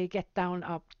immediately. Get down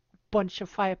a bunch of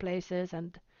fireplaces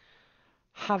and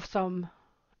have some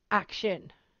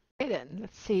action. Okay then,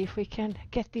 let's see if we can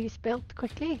get these built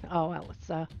quickly. Oh well,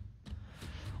 it's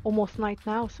almost night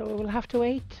now, so we'll have to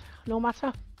wait, no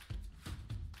matter.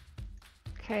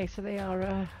 Okay, so they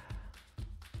are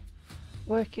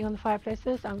working on the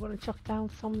fireplaces. I'm going to chuck down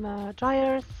some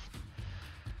dryers.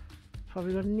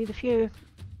 Probably going to need a few.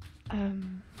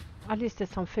 At least there's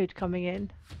some food coming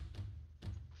in.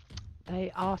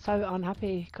 They are so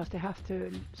unhappy because they have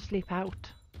to sleep out.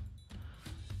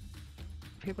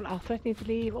 People are threatening to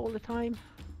leave all the time.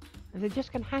 And they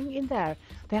just can hang in there.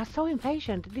 They are so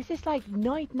impatient. This is like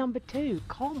night number 2.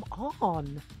 Come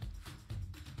on.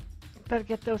 Better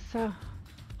get those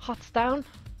huts down.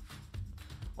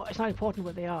 Well, it's not important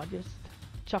where they are. Just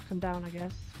chuck them down, I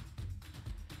guess.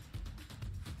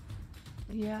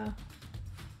 Yeah.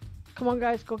 Come on,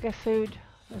 guys. Go get food.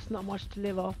 There's not much to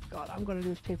live off. God, I'm going to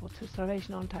lose people to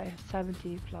starvation, aren't I?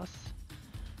 70 plus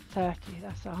 30.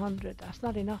 That's 100. That's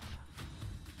not enough.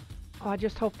 Oh, I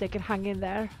just hope they can hang in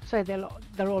there. So they're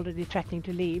already threatening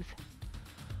to leave.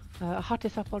 Hut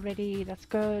is up already. That's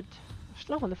good.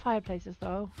 Slow on the fireplaces,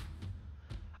 though.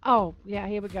 Oh, yeah,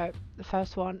 here we go. The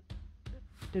first one.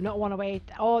 Do not want to wait.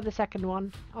 Oh, the second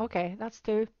one. Okay, that's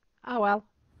 2. Oh, well.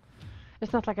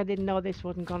 It's not like I didn't know this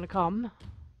wasn't going to come.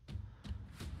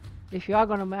 If you are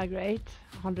going to migrate,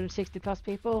 160 plus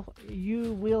people,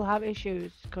 you will have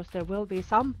issues, because there will be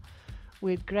some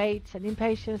with grades and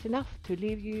impatience enough to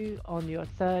leave you on your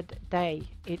 3rd day.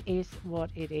 It is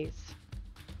what it is.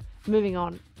 Moving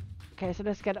on. Okay, so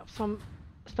let's get up some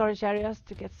storage areas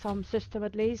to get some system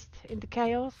at least into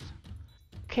chaos.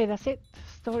 Okay, that's it.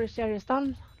 Storage area is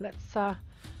done. Let's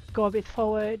go a bit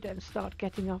forward and start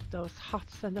getting up those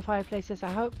huts and the fireplaces,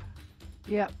 I hope.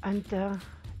 Yeah, and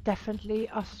definitely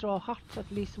a straw hut,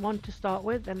 at least one to start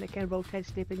with, and they can rotate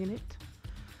sleeping in it.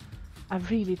 I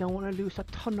really don't want to lose a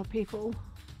ton of people.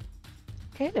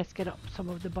 Okay, let's get up some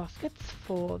of the baskets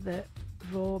for the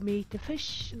raw meat and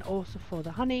fish, and also for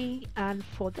the honey and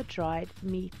for the dried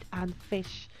meat and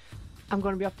fish. I'm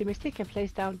going to be optimistic and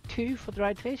place down 2 for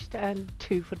dried fish and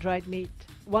 2 for dried meat.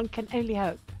 One can only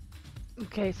hope.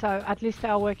 Okay, so at least they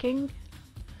are working.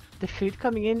 The food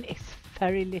coming in is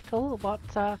very little, but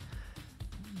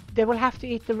they will have to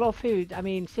eat the raw food. I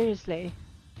mean, seriously,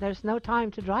 there's no time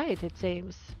to dry it, it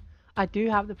seems. I do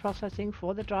have the processing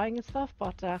for the drying and stuff,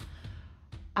 but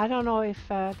I don't know if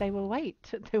they will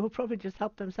wait. They will probably just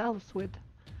help themselves with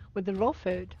the raw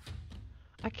food.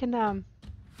 I can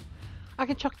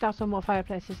chuck down some more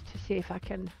fireplaces to see if I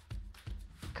can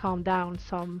calm down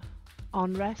some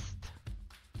unrest.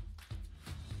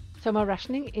 So my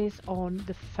rationing is on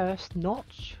the first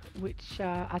notch, which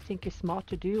I think is smart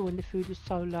to do when the food is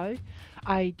so low.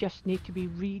 I just need to be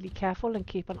really careful and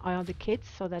keep an eye on the kids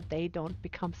so that they don't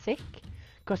become sick,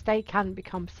 because they can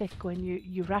become sick when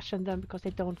you ration them, because they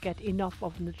don't get enough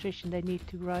of the nutrition they need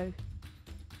to grow.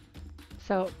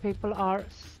 So people are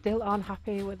still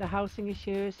unhappy with the housing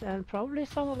issues and probably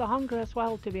some of the hunger as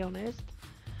well, to be honest,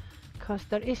 because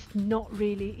there is not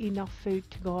really enough food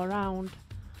to go around.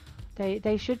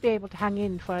 They should be able to hang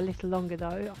in for a little longer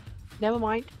though. Never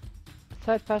mind.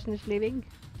 3rd person is leaving.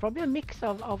 Probably a mix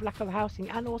of lack of housing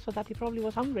and also that he probably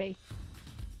was hungry.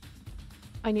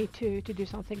 I need to do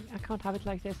something. I can't have it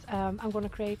like this. I'm going to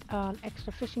create an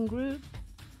extra fishing group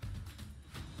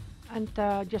and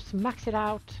just max it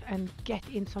out and get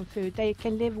in some food. They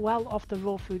can live well off the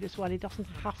raw food as well. It doesn't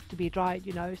have to be dried,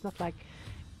 you know. It's not like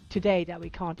today that we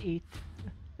can't eat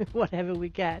whatever we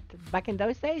get. Back in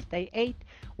those days, they ate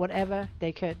whatever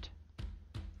they could.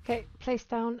 Okay, place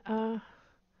down a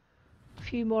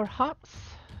few more huts.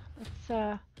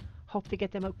 Let's hope to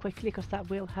get them up quickly, because that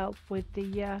will help with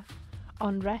the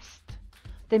unrest.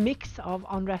 The mix of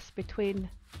unrest between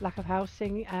lack of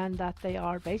housing and that they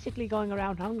are basically going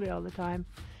around hungry all the time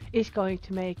is going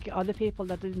to make other people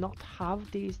that do not have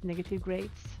these negative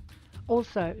grades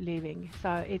also leaving.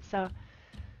 So it's an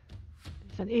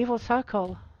evil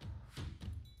circle.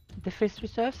 The fish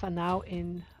reserves are now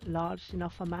in large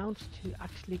enough amounts to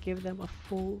actually give them a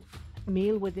full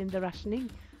meal within the rationing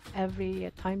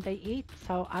every time they eat.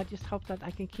 So I just hope that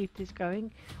I can keep this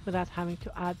going without having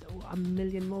to add a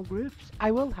million more groups.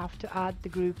 I will have to add the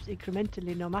groups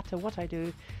incrementally no matter what I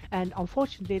do, and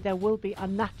unfortunately there will be a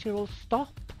natural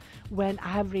stop when I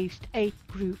have reached 8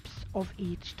 groups of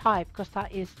each type, because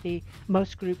that is the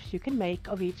most groups you can make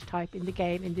of each type in the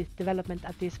game in this development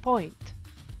at this point.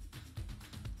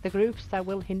 The groups that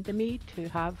will hinder me to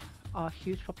have a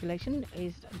huge population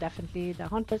is definitely the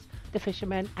hunters, the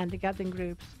fishermen, and the gathering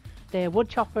groups. The wood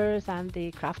choppers and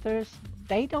the crafters,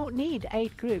 they don't need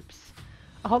 8 groups.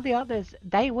 All the others,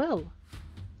 they will.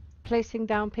 Placing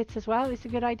down pits as well is a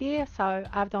good idea, so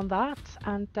I've done that,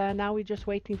 and now we're just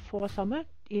waiting for summer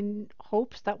in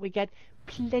hopes that we get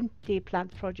plenty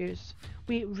plant produce.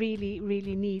 We really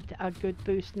need a good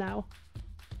boost now.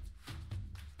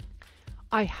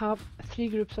 I have 3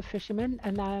 groups of fishermen,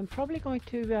 and I'm probably going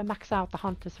to max out the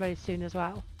hunters very soon as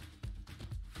well.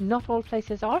 Not all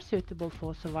places are suitable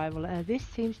for survival, and this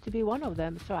seems to be one of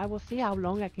them, so I will see how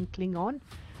long I can cling on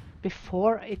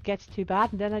before it gets too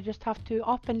bad, and then I just have to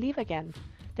up and leave again.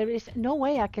 There is no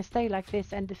way I can stay like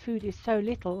this, and the food is so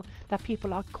little that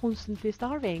people are constantly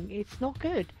starving. It's not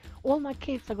good. All my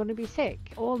kids are going to be sick.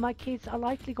 All my kids are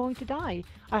likely going to die.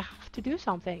 I have to do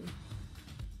something.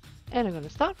 And I'm going to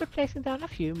start replacing down a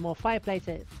few more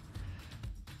fireplaces.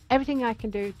 Everything I can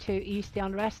do to ease the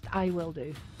unrest, I will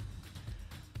do.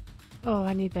 Oh,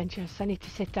 I need benches. I need to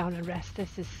sit down and rest.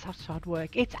 This is such hard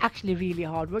work. It's actually really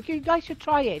hard work. You guys should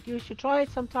try it. You should try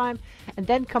it sometime and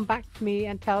then come back to me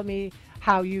and tell me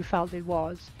how you felt it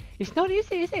was. It's not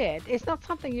easy, is it? It's not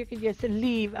something you can just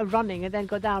leave running and then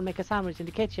go down, make a sandwich in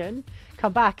the kitchen,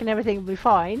 come back and everything will be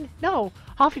fine. No,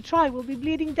 half you try will be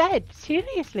bleeding dead.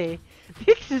 Seriously.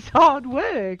 This is hard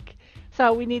work.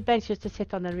 So we need benches to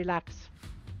sit on and relax.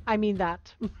 I mean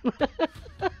that.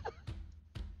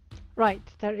 Right,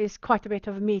 there is quite a bit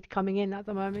of meat coming in at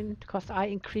the moment because I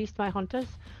increased my hunters.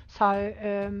 So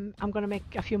I'm going to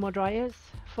make a few more dryers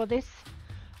for this.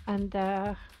 And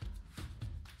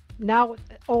now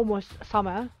almost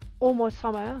summer,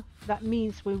 that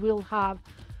means we will have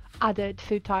added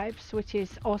food types, which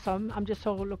is awesome. I'm just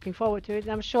so looking forward to it,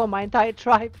 and I'm sure my entire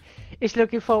tribe is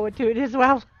looking forward to it as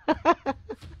well.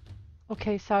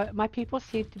 Okay, so my people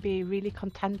seem to be really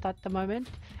content at the moment,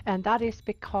 and that is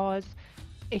because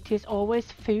it is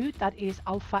always food that is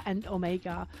alpha and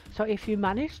omega. So if you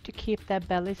manage to keep their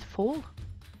bellies full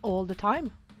all the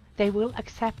time, they will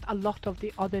accept a lot of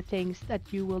the other things that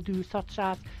you will do, such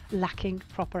as lacking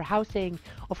proper housing.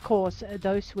 Of course,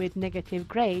 those with negative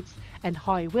grades and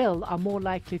high will are more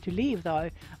likely to leave though,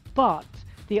 but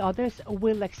the others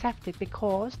will accept it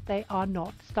because they are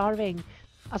not starving.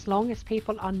 As long as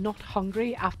people are not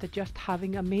hungry after just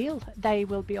having a meal, they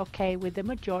will be okay with the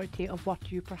majority of what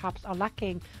you perhaps are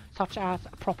lacking, such as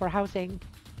proper housing.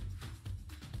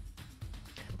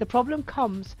 The problem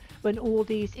comes when all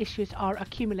these issues are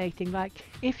accumulating. Like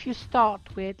if you start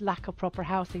with lack of proper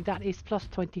housing, that is plus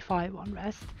 25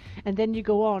 unrest, and then you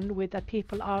go on with that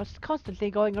people are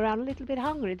constantly going around a little bit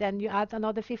hungry, then you add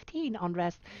another 15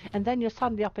 unrest, and then you're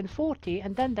suddenly up in 40,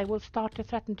 and then they will start to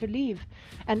threaten to leave.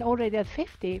 And already at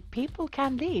 50, people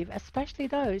can leave, especially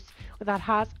those that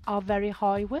has a very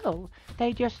high will.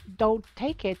 They just don't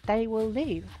take it, they will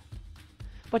leave.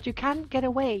 But you can get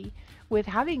away with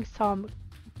having some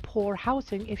poor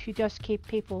housing if you just keep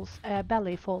people's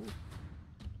belly full.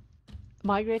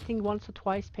 Migrating once or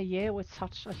twice per year with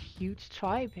such a huge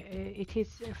tribe, it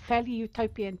is fairly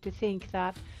utopian to think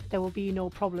that there will be no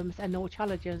problems and no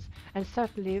challenges, and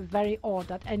certainly very odd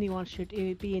that anyone should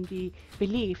be in the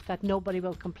belief that nobody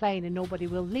will complain and nobody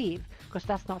will leave, because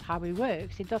that's not how it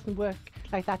works. It doesn't work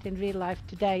like that in real life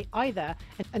today either,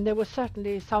 and there was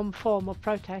certainly some form of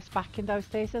protest back in those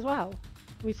days as well.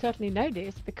 We certainly know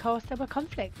this because there were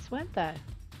conflicts, weren't there?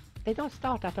 They don't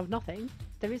start out of nothing.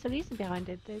 There is a reason behind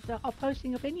it. There's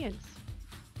opposing opinions.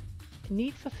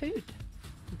 Need for food.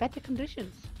 Better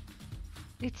conditions.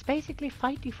 It's basically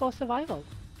fighting for survival.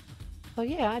 So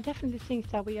yeah, I definitely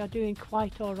think that we are doing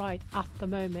quite alright at the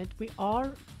moment. We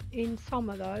are in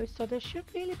summer though, so there should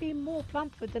really be more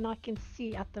plant food than I can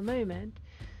see at the moment.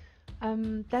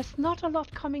 There's not a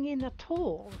lot coming in at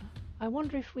all. I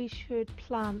wonder if we should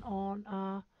plan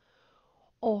on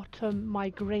autumn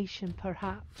migration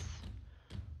perhaps.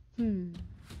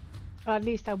 Or at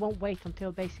least I won't wait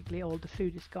until basically all the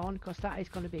food is gone, because that is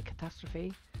going to be a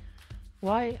catastrophe.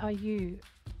 Why are you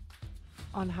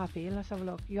unhappy? Let's have a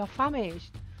look. You are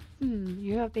famished.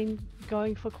 You have been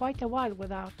going for quite a while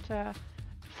without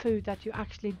food that you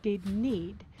actually did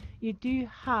need. You do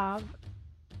have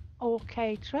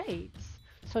okay trades.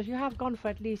 So you have gone for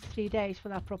at least 3 days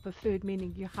without proper food,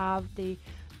 meaning you have the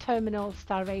terminal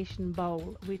starvation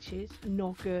bowl, which is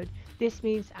not good. This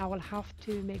means I will have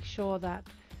to make sure that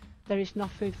there is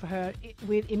enough food for her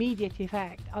with immediate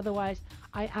effect. Otherwise,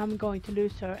 I am going to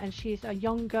lose her, and she's a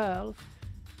young girl,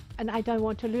 and I don't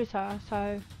want to lose her.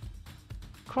 So,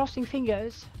 crossing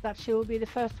fingers that she will be the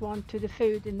first one to the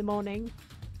food in the morning.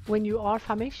 when you are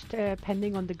famished,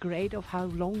 depending on the grade of how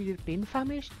long you've been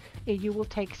famished, you will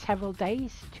take several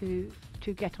days to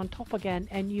get on top again,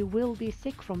 and you will be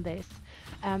sick from this.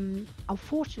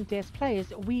 Unfortunately, as players,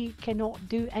 we cannot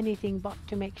do anything but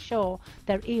to make sure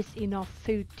there is enough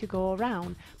food to go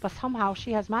around. But somehow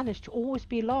she has managed to always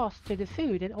be last to the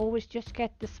food and always just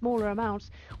get the smaller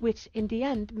amounts, which in the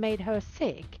end made her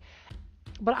sick.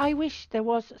 But I wish there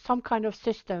was some kind of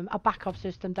system, a backup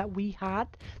system that we had,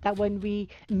 that when we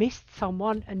missed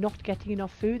someone and not getting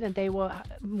enough food and they were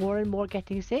more and more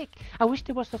getting sick, I wish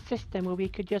there was a system where we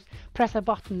could just press a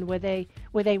button where they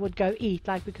would go eat,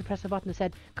 like we could press a button that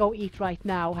said, go eat right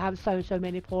now, have so and so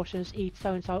many portions, eat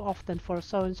so and so often for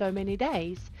so and so many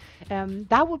days.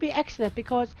 That would be excellent,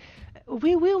 because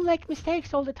we will make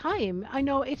mistakes all the time. I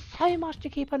know it's so much to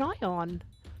keep an eye on.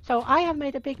 So I have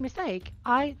made a big mistake.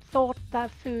 I thought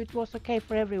that food was okay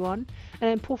for everyone,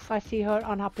 and then poof, I see her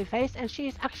unhappy face, and she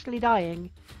is actually dying.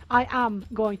 I am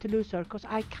going to lose her, because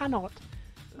I cannot,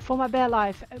 for my bare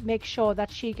life, make sure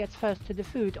that she gets first to the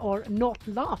food, or not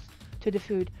last to the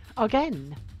food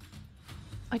again.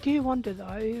 I do wonder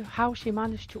though how she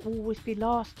managed to always be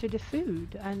last to the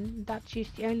food, and that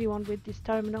she's the only one with this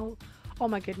terminal. Oh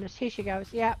my goodness, here she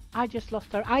goes. Yeah, I just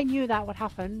lost her. I knew that would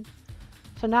happen.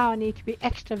 So now I need to be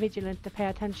extra vigilant to pay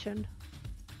attention.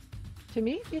 To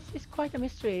me, this is quite a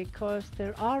mystery, because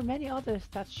there are many others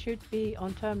that should be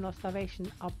on terminal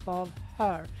starvation above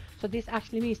her. So this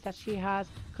actually means that she has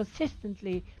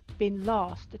consistently been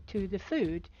last to the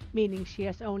food, meaning she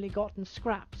has only gotten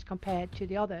scraps compared to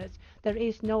the others. There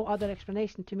is no other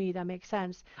explanation to me that makes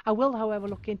sense. I will, however,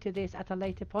 look into this at a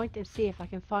later point and see if I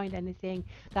can find anything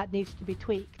that needs to be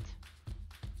tweaked.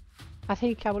 I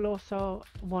think I will also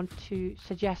want to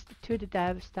suggest to the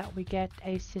devs that we get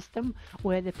a system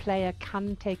where the player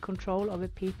can take control over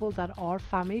people that are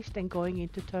famished and going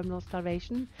into terminal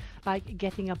starvation, like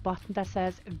getting a button that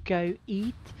says go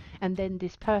eat, and then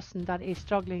this person that is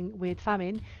struggling with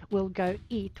famine will go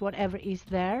eat whatever is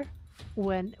there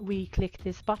when we click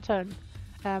this button.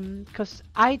 Because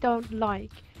I don't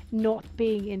like not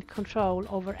being in control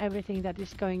over everything that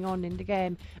is going on in the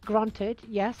game. Granted,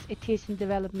 yes, it is in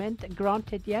development.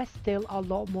 Granted, yes, still a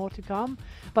lot more to come.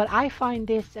 But I find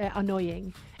this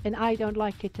annoying, and I don't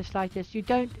like it the slightest. You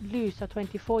don't lose a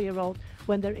 24-year-old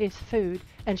when there is food,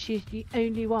 and she's the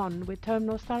only one with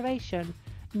terminal starvation.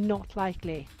 Not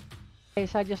likely. Okay,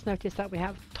 so I just noticed that we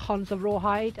have tons of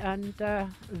rawhide and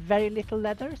very little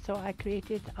leather, so I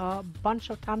created a bunch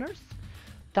of tanners.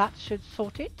 That should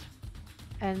sort it.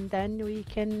 And then we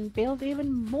can build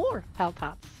even more pelt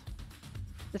huts.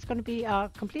 There's going to be a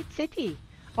complete city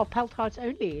of pelt huts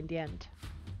only in the end.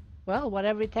 Well,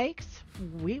 whatever it takes,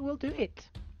 we will do it.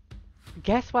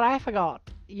 Guess what I forgot?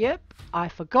 Yep, I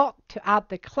forgot to add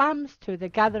the clams to the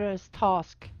gatherer's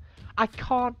task. I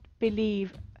can't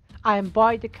believe I am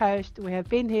by the coast. We have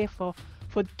been here for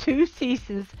 2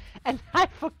 seasons, and I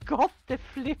forgot the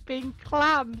flipping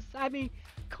clams. I mean,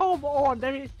 come on,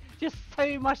 there is just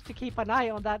so much to keep an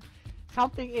eye on that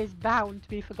something is bound to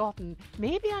be forgotten.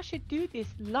 Maybe I should do this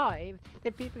live,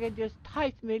 that people can just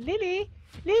type to me, Lily,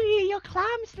 your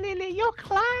clams, Lily, your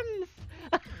clams.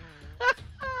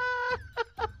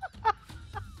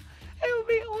 It would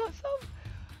be awesome.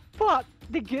 But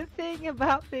the good thing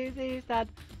about this is that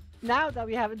now that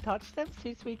we haven't touched them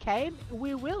since we came,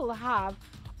 we will have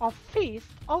a feast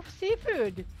of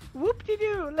seafood.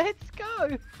 Whoop-de-doo, let's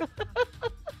go.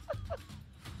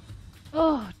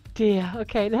 Oh dear.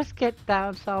 Okay, let's get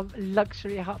down some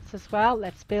luxury huts as well.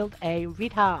 Let's build a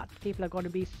reed hut. People are going to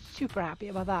be super happy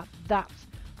about that. That's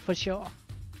for sure.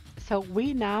 So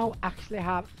we now actually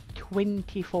have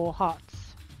 24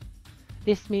 huts.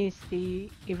 This means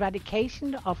the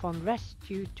eradication of unrest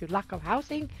due to lack of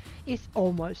housing is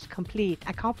almost complete.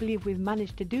 I can't believe we've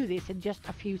managed to do this in just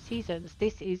a few seasons.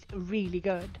 This is really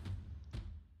good.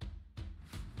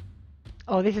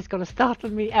 Oh, this is going to startle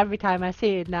me every time I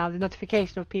see it now, the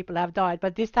notification of people have died.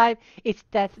 But this time it's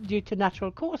death due to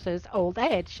natural causes, old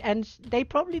age, and they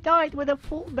probably died with a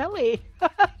full belly.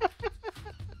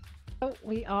 So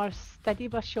we are steady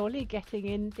but surely getting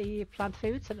in the plant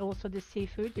foods and also the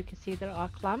seafood. You can see there are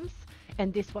clams,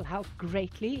 and this will help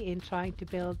greatly in trying to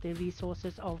build the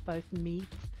resources of both meat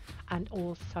and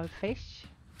also fish.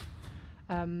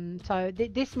 So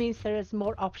this means there is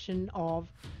more option of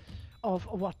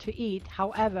what to eat.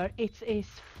 However, it is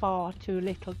far too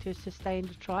little to sustain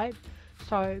the tribe.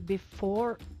 So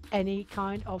before any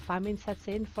kind of famine sets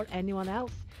in for anyone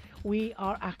else, we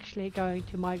are actually going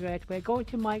to migrate. We're going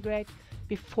to migrate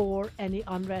before any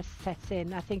unrest sets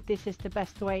in. I think this is the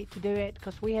best way to do it,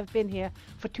 because we have been here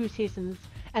for 2 seasons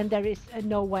and there is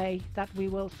no way that we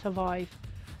will survive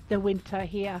the winter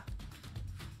here.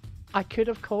 I could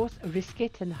of course risk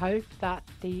it and hope that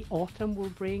the autumn will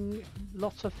bring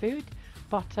lots of food,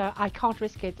 but I can't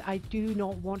risk it. I do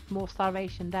not want more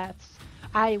starvation deaths.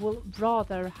 I will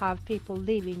rather have people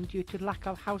leaving due to lack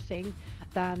of housing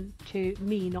than to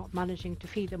me not managing to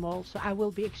feed them all. So I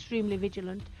will be extremely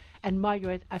vigilant and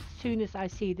migrate as soon as I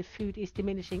see the food is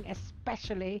diminishing,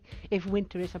 especially if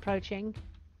winter is approaching.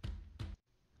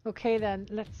 Okay then,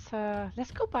 let's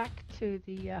go back to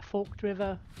the forked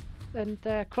river and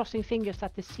crossing fingers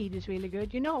that the seed is really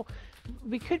good. You know,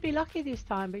 we could be lucky this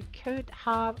time. We could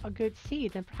have a good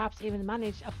seed and perhaps even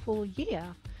manage a full year.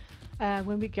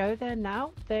 When we go there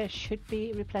now, there should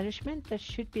be replenishment. There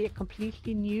should be a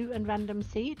completely new and random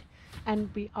seed. And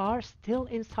we are still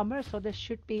in summer, so there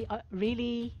should be a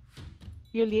really...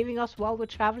 You're leaving us while we're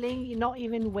traveling? You're not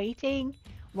even waiting?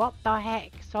 What the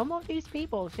heck? Some of these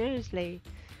people, seriously.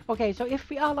 Okay, so if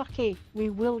we are lucky, we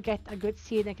will get a good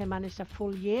seed and can manage a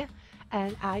full year.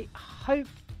 And I hope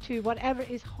to whatever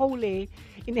is holy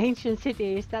in ancient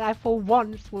cities that I for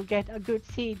once will get a good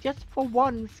seed. Just for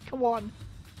once, come on.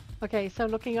 Okay, so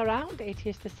looking around, it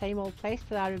is the same old place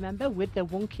that I remember with the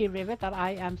wonky river that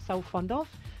I am so fond of.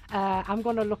 I'm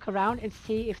going to look around and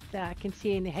see if I can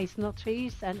see any hazelnut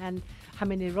trees and how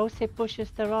many rosehip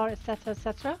bushes there are, etc,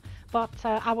 etc. But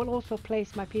I will also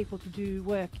place my people to do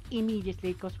work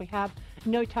immediately because we have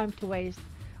no time to waste.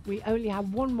 We only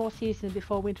have one more season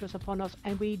before winter is upon us,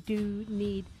 and we do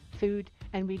need food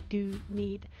and we do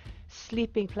need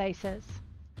sleeping places.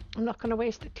 I'm not going to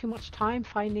waste too much time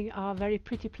finding a very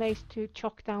pretty place to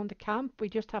chock down the camp. We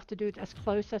just have to do it as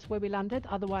close as where we landed,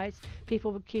 otherwise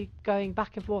people will keep going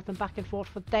back and forth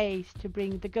for days to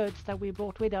bring the goods that we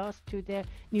brought with us to the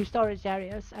new storage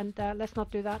areas, and let's not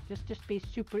do that. Just be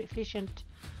super efficient.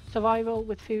 Survival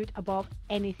with food above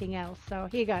anything else. So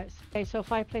here goes. Okay, so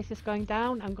 5 places going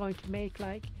down. I'm going to make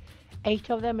like 8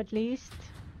 of them at least.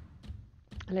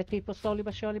 Let people slowly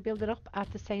but surely build it up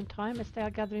at the same time as they are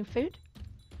gathering food.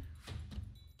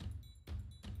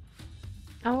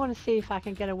 I want to see if I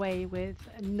can get away with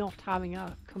not having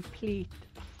a complete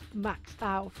maxed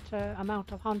out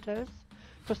amount of hunters,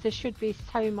 because there should be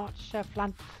so much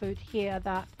plant food here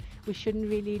that we shouldn't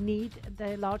really need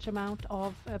the large amount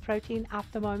of protein at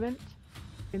the moment.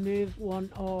 Remove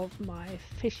one of my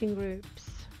fishing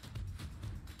groups.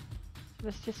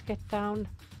 Let's just get down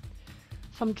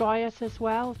some dryers as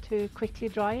well to quickly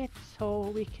dry it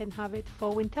so we can have it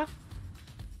for winter.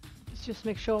 Just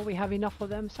make sure we have enough of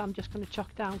them, so I'm just going to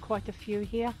chuck down quite a few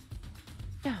here.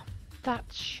 Yeah, that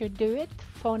should do it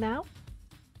for now.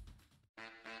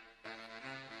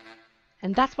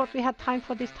 And that's what we had time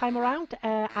for this time around.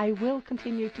 I will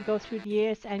continue to go through the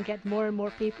years and get more and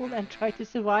more people and try to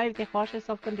survive the harshest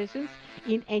of conditions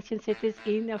in ancient cities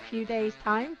in a few days'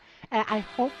 time. I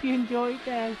hope you enjoyed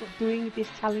doing this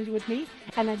challenge with me,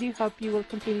 and I do hope you will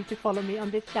continue to follow me on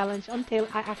this challenge until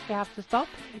I actually have to stop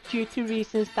due to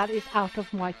reasons that is out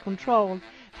of my control.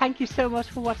 Thank you so much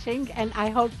for watching, and I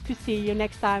hope to see you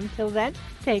next time. Till then,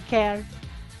 take care.